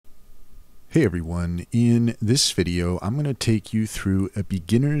Hey everyone, in this video I'm going to take you through a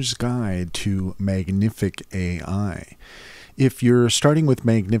beginner's guide to Magnific AI. If you're starting with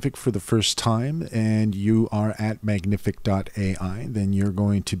Magnific for the first time and you are at magnific.ai, then you're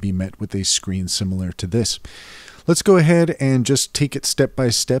going to be met with a screen similar to this. Let's go ahead and just take it step by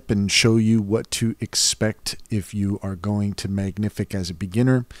step and show you what to expect if you are going to Magnific as a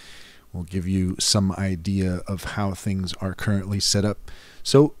beginner. We'll give you some idea of how things are currently set up.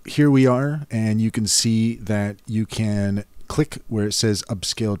 So here we are, and you can see that you can click where it says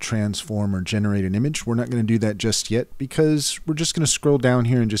upscale, transform, or generate an image. We're not going to do that just yet because we're just going to scroll down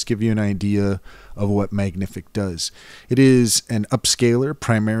here and just give you an idea of what Magnific does. It is an upscaler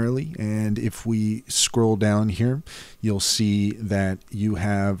primarily, and if we scroll down here, you'll see that you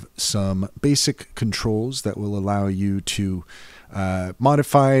have some basic controls that will allow you to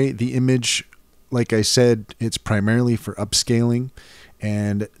modify the image. Like I said, it's primarily for upscaling.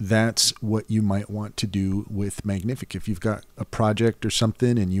 And that's what you might want to do with Magnific. If you've got a project or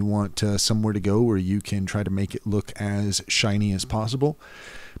something and you want somewhere to go where you can try to make it look as shiny as possible,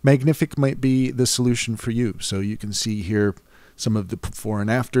 Magnific might be the solution for you. So you can see here some of the before and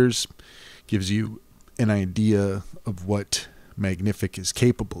afters, gives you an idea of what Magnific is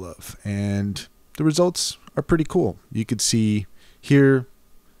capable of. And the results are pretty cool. You could see here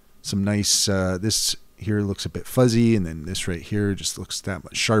some nice, this here looks a bit fuzzy, and then this right here just looks that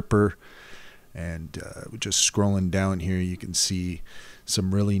much sharper. And just scrolling down here, you can see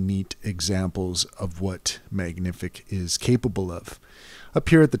some really neat examples of what Magnific is capable of. Up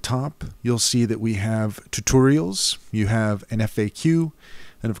here at the top, you'll see that we have tutorials, you have an FAQ,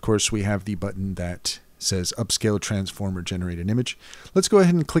 and of course we have the button that says upscale, transform, or generate an image. Let's go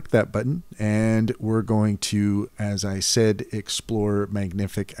ahead and click that button, and we're going to, as I said, explore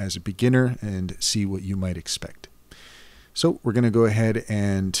Magnific as a beginner and see what you might expect. So we're going to go ahead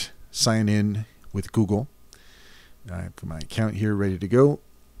and sign in with Google. I have my account here ready to go.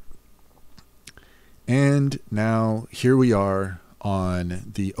 And now here we are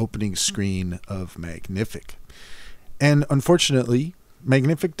on the opening screen of Magnific. And unfortunately,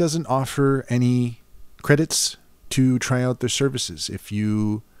 Magnific doesn't offer any credits to try out their services. If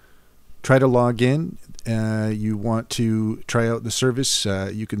you try to log in, you want to try out the service,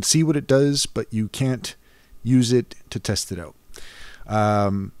 you can see what it does, but you can't use it to test it out.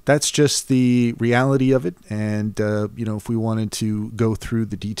 That's just the reality of it. And you know, if we wanted to go through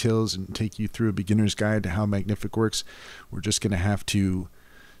the details and take you through a beginner's guide to how Magnific works, we're just going to have to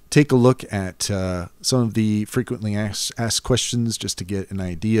take a look at some of the frequently asked questions just to get an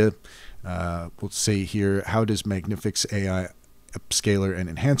idea. We'll say here, how does Magnific's AI upscaler and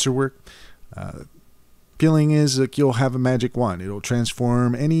enhancer work? Feeling is like you'll have a magic wand. It'll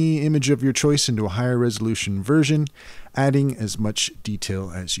transform any image of your choice into a higher resolution version, adding as much detail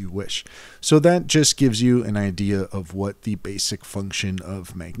as you wish. So that just gives you an idea of what the basic function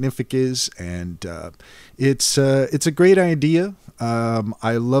of Magnific is, and it's a great idea.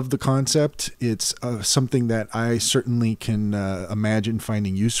 I love the concept. It's something that I certainly can imagine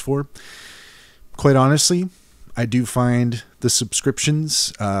finding use for. Quite honestly, I do find the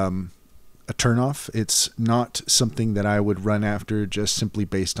subscriptions a turnoff. It's not something that I would run after just simply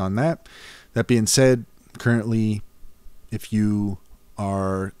based on that. That being said, currently, if you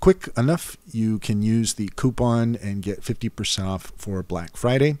are quick enough, you can use the coupon and get 50% off for Black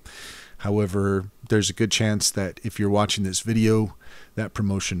Friday. However, there's a good chance that if you're watching this video, that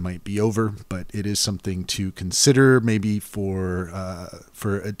promotion might be over, but it is something to consider maybe for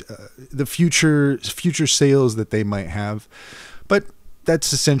the future sales that they might have. But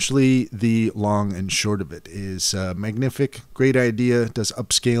that's essentially the long and short of it. Is Magnific, great idea, does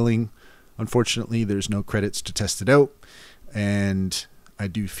upscaling. Unfortunately, there's no credits to test it out, and I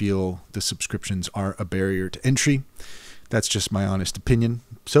do feel the subscriptions are a barrier to entry. That's just my honest opinion.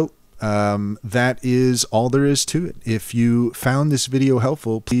 So that is all there is to it. If you found this video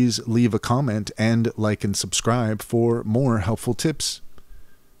helpful, please leave a comment and like and subscribe for more helpful tips.